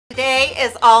Today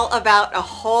is all about a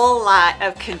whole lot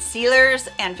of concealers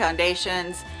and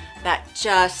foundations that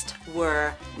just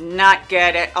were not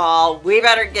good at all. We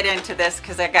better get into this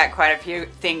because I got quite a few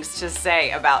things to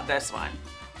say about this one.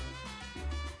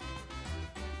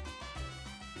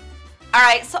 All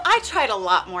right, so I tried a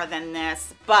lot more than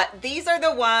this, but these are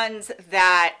the ones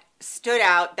that stood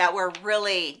out that were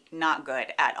really not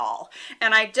good at all.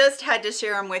 And I just had to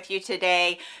share them with you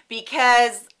today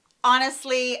because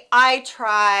honestly, I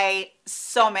try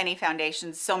so many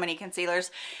foundations, so many concealers.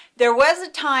 There was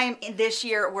a time in this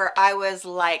year where I was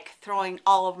like throwing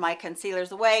all of my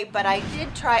concealers away, but I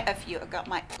did try a few. I got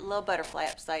my little butterfly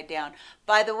upside down.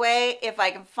 By the way, if I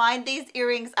can find these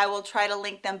earrings, I will try to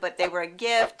link them, but they were a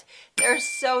gift. They're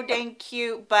so dang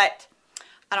cute, but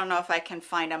I don't know if I can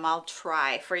find them. I'll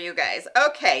try for you guys.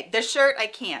 Okay, the shirt I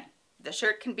can. The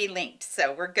shirt can be linked,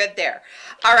 so we're good there.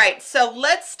 All right, so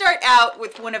let's start out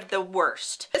with one of the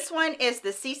worst. This one is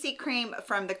the CC Cream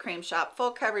from the Cream Shop.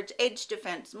 Full Coverage Age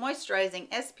Defense Moisturizing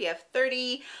SPF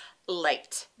 30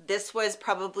 Light. This was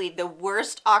probably the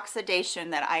worst oxidation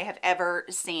that I have ever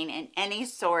seen in any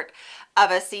sort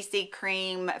of a CC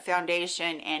cream,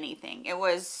 foundation, anything. It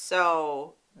was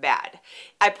so bad.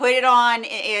 I put it on.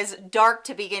 It is dark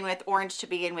to begin with, orange to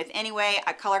begin with anyway.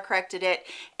 I color corrected it,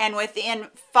 and within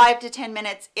 5 to 10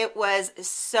 minutes it was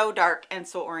so dark and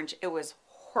so orange. It was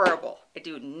horrible. I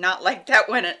do not like that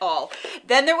one at all.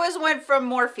 Then there was one from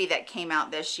Morphe that came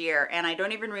out this year, and I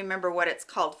don't even remember what it's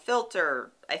called.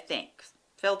 Filter, I think.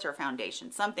 Filter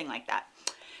foundation, something like that.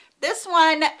 This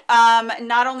one,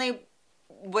 not only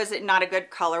was it not a good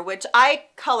color, which I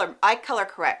color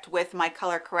correct with my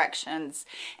color corrections,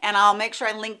 and I'll make sure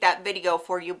I link that video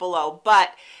for you below,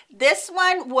 but this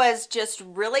one was just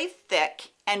really thick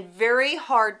and very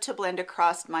hard to blend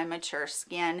across my mature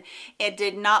skin. It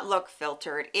did not look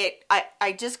filtered.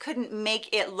 I just couldn't make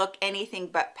it look anything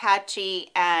but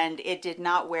patchy, and it did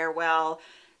not wear well,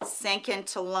 sank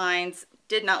into lines.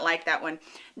 Did not like that one.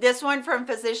 This one from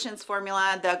Physicians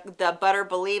Formula, the Butter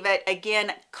Believe It.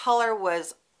 Again, color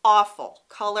was awful.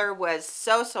 Color was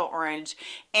so orange,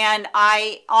 and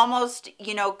I almost,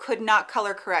 you know, could not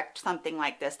color correct something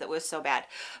like this that was so bad.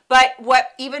 But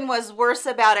what even was worse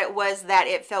about it was that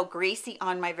it felt greasy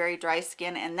on my very dry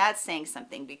skin, and that's saying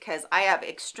something because I have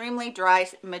extremely dry,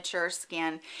 mature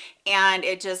skin, and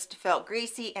it just felt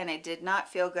greasy, and it did not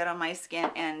feel good on my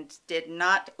skin and did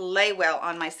not lay well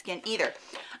on my skin either.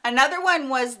 Another one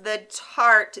was the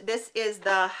Tarte. This is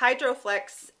the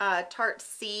Hydroflex Tarte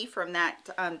C from that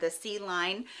the C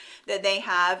line that they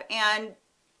have, and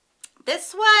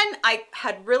this one I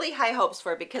had really high hopes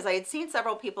for because I had seen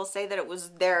several people say that it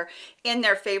was in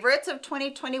their favorites of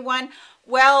 2021.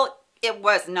 Well, it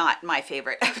was not my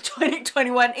favorite of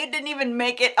 2021. It didn't even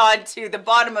make it onto the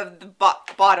bottom of the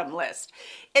bottom list.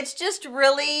 It's just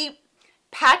really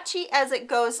patchy as it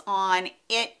goes on.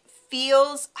 It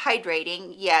feels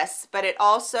hydrating, yes, but it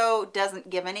also doesn't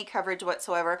give any coverage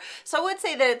whatsoever. So I would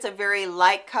say that it's a very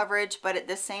light coverage, but at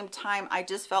the same time, I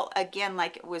just felt again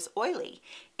like it was oily,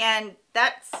 and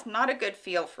that's not a good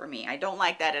feel for me. I don't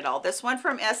like that at all. This one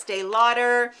from Estee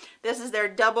Lauder, this is their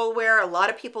double wear. A lot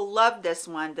of people love this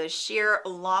one, the sheer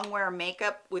long wear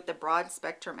makeup with the broad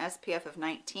spectrum SPF of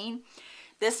 19.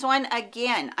 This one,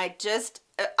 again, I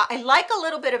like a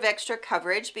little bit of extra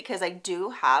coverage because I do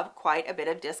have quite a bit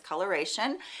of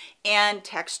discoloration and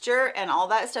texture and all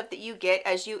that stuff that you get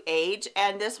as you age,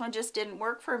 and this one just didn't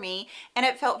work for me, and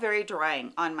it felt very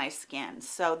drying on my skin.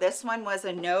 So this one was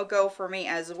a no-go for me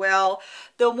as well.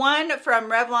 The one from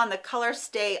Revlon, the Color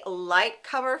Stay Light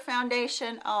Cover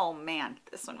Foundation, oh man,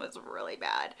 this one was really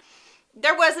bad.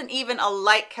 There wasn't even a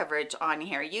light coverage on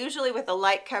here. Usually with a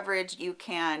light coverage, you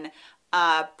can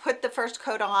put the first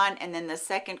coat on and then the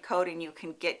second coat, and you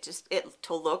can get just it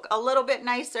to look a little bit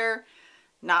nicer.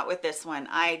 Not with this one.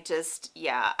 I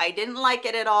didn't like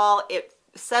it at all. It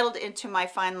settled into my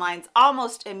fine lines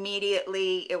almost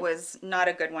immediately. It was not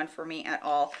a good one for me at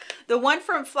all. The one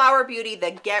from Flower Beauty,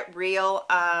 the Get Real,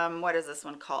 what is this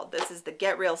one called? This is the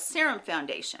Get Real Serum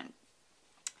Foundation.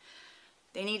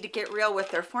 They need to get real with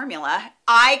their formula.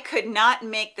 I could not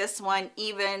make this one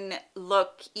even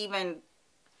look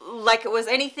like it was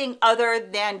anything other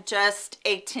than just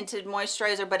a tinted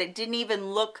moisturizer, but it didn't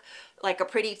even look like a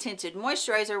pretty tinted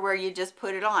moisturizer where you just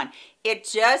put it on.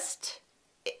 It's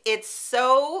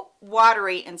so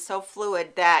watery and so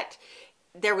fluid that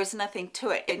there was nothing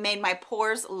to it. It made my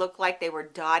pores look like they were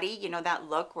dotty, you know, that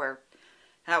look where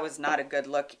that was not a good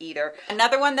look either.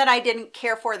 Another one that I didn't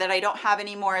care for that I don't have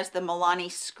anymore is the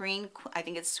Milani I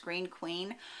think it's Screen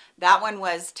Queen. That one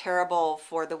was terrible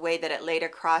for the way that it laid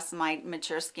across my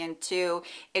mature skin too.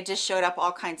 It just showed up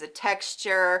all kinds of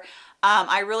texture.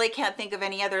 I really can't think of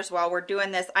any others while we're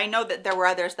doing this. I know that there were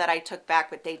others that I took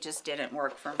back, but they just didn't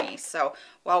work for me. So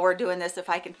while we're doing this, if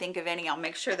I can think of any, I'll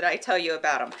make sure that I tell you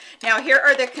about them. Now, here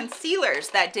are the concealers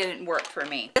that didn't work for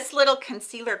me. This little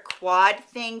concealer quad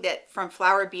thing that from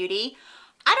Flower Beauty,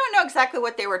 I don't know exactly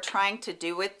what they were trying to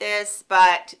do with this,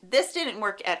 but this didn't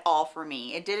work at all for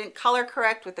me. It didn't color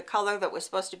correct with the color that was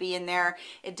supposed to be in there.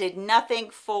 It did nothing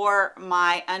for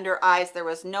my under eyes. There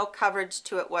was no coverage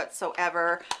to it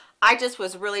whatsoever. I just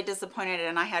was really disappointed,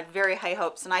 and I had very high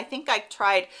hopes. And I think I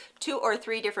tried 2 or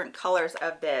 3 different colors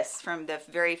of this, from the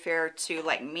very fair to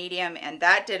like medium, and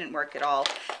that didn't work at all.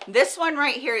 This one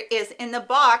right here is in the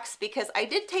box because I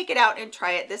did take it out and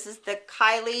try it. This is the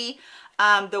Kylie,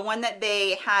 the one that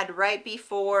they had right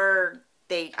before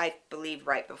they, I believe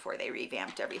right before they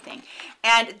revamped everything.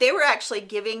 And they were actually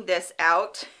giving this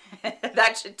out,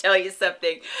 that should tell you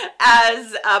something,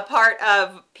 as a part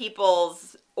of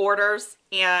people's orders,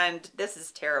 and this is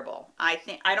terrible. I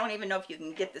don't even know if you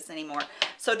can get this anymore.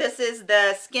 So this is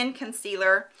the skin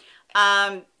concealer.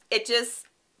 It just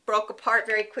broke apart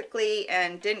very quickly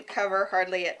and didn't cover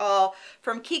hardly at all.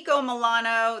 From Kiko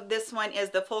Milano, this one is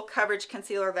the full coverage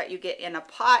concealer that you get in a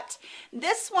pot.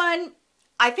 This one,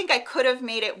 I think I could have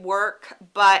made it work,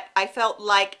 but I felt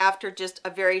like after just a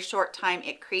very short time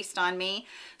it creased on me.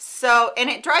 So, and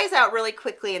it dries out really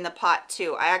quickly in the pot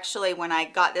too. I actually, when I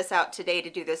got this out today to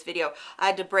do this video, I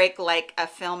had to break like a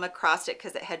film across it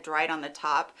because it had dried on the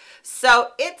top. So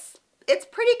it's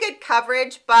pretty good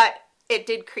coverage, but it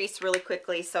did crease really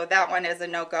quickly, so that one is a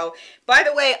no-go. By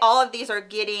the way, all of these are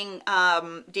getting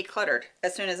decluttered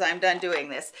as soon as I'm done doing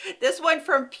this. This one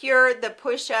from Pure, the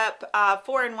Push-Up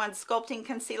 4-in-1 Sculpting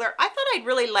Concealer, I thought I'd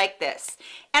really like this.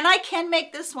 And I can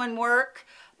make this one work,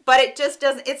 but it just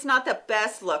doesn't, it's not the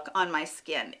best look on my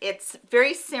skin. It's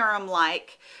very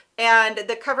serum-like, and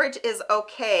the coverage is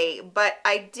okay, but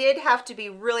I did have to be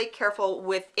really careful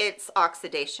with its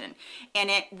oxidation, and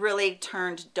it really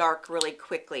turned dark really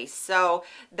quickly. So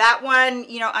that one,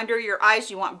 you know, under your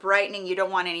eyes, you want brightening, you don't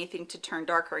want anything to turn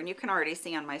darker, and you can already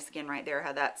see on my skin right there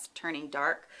how that's turning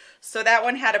dark. So that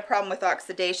one had a problem with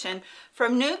oxidation.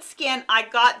 From Nude Skin, I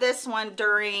got this one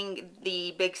during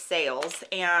the big sales,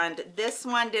 and this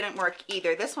one didn't work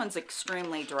either. This one's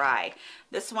extremely dry.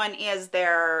 This one is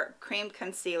their cream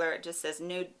concealer. It just says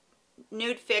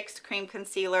Nude Fix Cream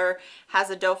Concealer, has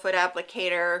a doe foot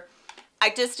applicator. I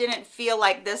just didn't feel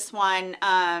like this one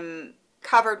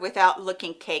covered without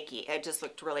looking cakey. It just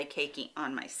looked really cakey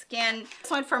on my skin. This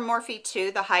one from Morphe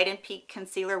 2, the Hide and Peak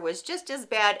Concealer, was just as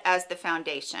bad as the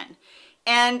foundation.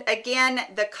 And again,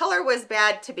 the color was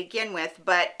bad to begin with,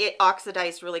 but it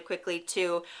oxidized really quickly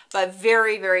too, but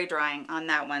very, very drying on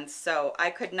that one. So I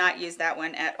could not use that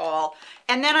one at all.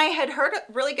 And then I had heard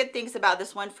really good things about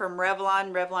this one from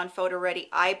Revlon Photo Ready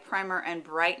Eye Primer and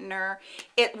Brightener.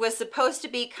 It was supposed to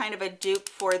be kind of a dupe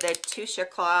for the Touche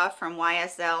Éclat from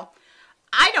YSL.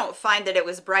 I don't find that it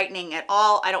was brightening at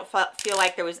all. I don't feel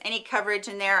like there was any coverage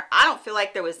in there. I don't feel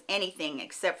like there was anything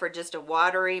except for just a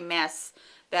watery mess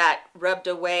that rubbed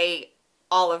away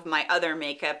all of my other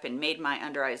makeup and made my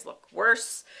under eyes look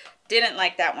worse. Didn't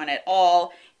like that one at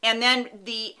all. And then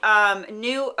the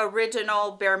new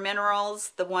original Bare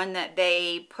Minerals, the one that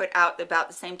they put out about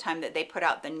the same time that they put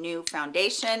out the new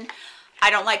foundation. I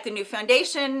don't like the new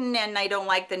foundation, and I don't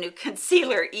like the new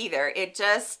concealer either. It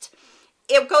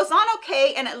goes on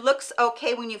okay, and it looks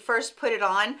okay when you first put it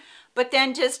on, but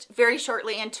then just very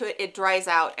shortly into it, it dries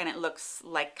out and it looks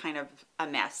like kind of a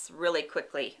mess really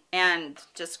quickly, and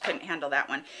just couldn't handle that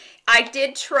one. I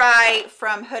did try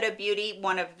from Huda Beauty,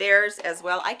 one of theirs as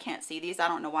well. I can't see these. I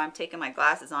don't know why I'm taking my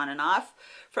glasses on and off.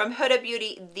 From Huda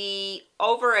Beauty, the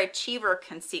Overachiever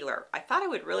Concealer. I thought I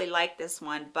would really like this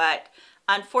one, but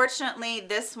unfortunately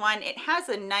this one, it has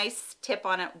a nice tip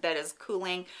on it that is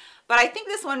cooling, but I think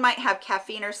this one might have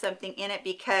caffeine or something in it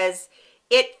because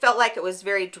it felt like it was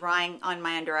very drying on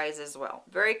my under eyes as well,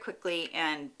 very quickly,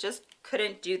 and just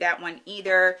couldn't do that one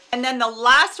either. And then the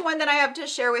last one that I have to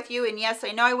share with you, and yes,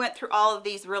 I know I went through all of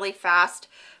these really fast,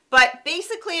 but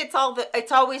basically it's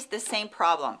always the same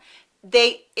problem.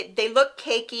 They look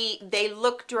cakey, they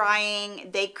look drying,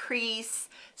 they crease,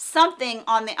 something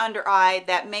on the under eye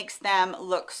that makes them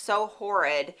look so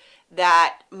horrid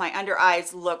that my under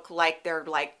eyes look like they're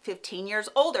like 15 years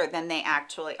older than they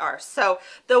actually are. So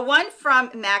the one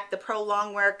from MAC, the Pro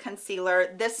Longwear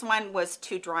Concealer, this one was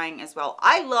too drying as well.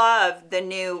 I love the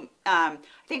new, I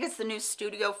think it's the new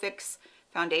Studio Fix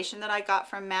foundation that I got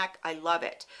from MAC. I love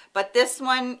it. But this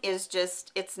one is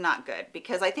just, it's not good,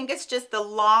 because I think it's just the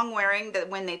long wearing that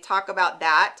when they talk about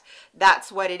that,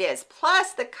 that's what it is.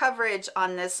 Plus the coverage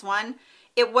on this one,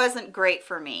 it wasn't great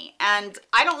for me. And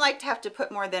I don't like to have to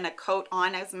put more than a coat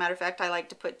on. As a matter of fact, I like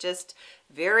to put just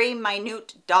very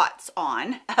minute dots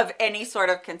on of any sort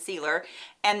of concealer,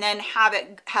 and then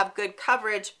have good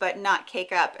coverage but not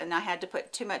cake up. And I had to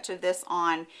put too much of this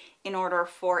on in order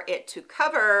for it to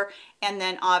cover. And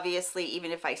then obviously,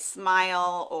 even if I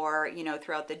smile or, you know,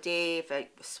 throughout the day, if I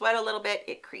sweat a little bit,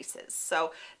 it creases.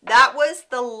 So that was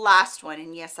the last one.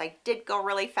 And yes, I did go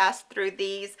really fast through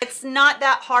these. It's not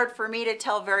that hard for me to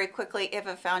tell very quickly if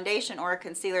a foundation or a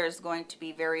concealer is going to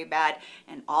be very bad.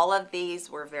 And all of these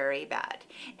were very bad.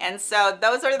 And so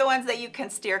those are the ones that you can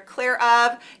steer clear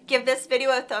of. Give this video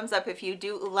a thumbs up if you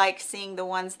do like seeing the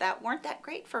ones that weren't that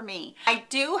great for me. I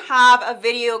do have a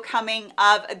video coming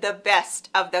of the best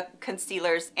of the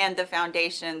concealers and the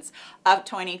foundations of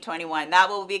 2021. That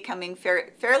will be coming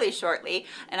fairly shortly,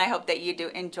 and I hope that you do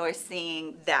enjoy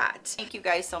seeing that. Thank you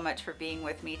guys so much for being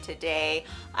with me today.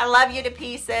 I love you to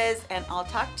pieces, and I'll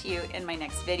talk to you in my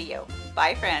next video.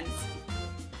 Bye, friends.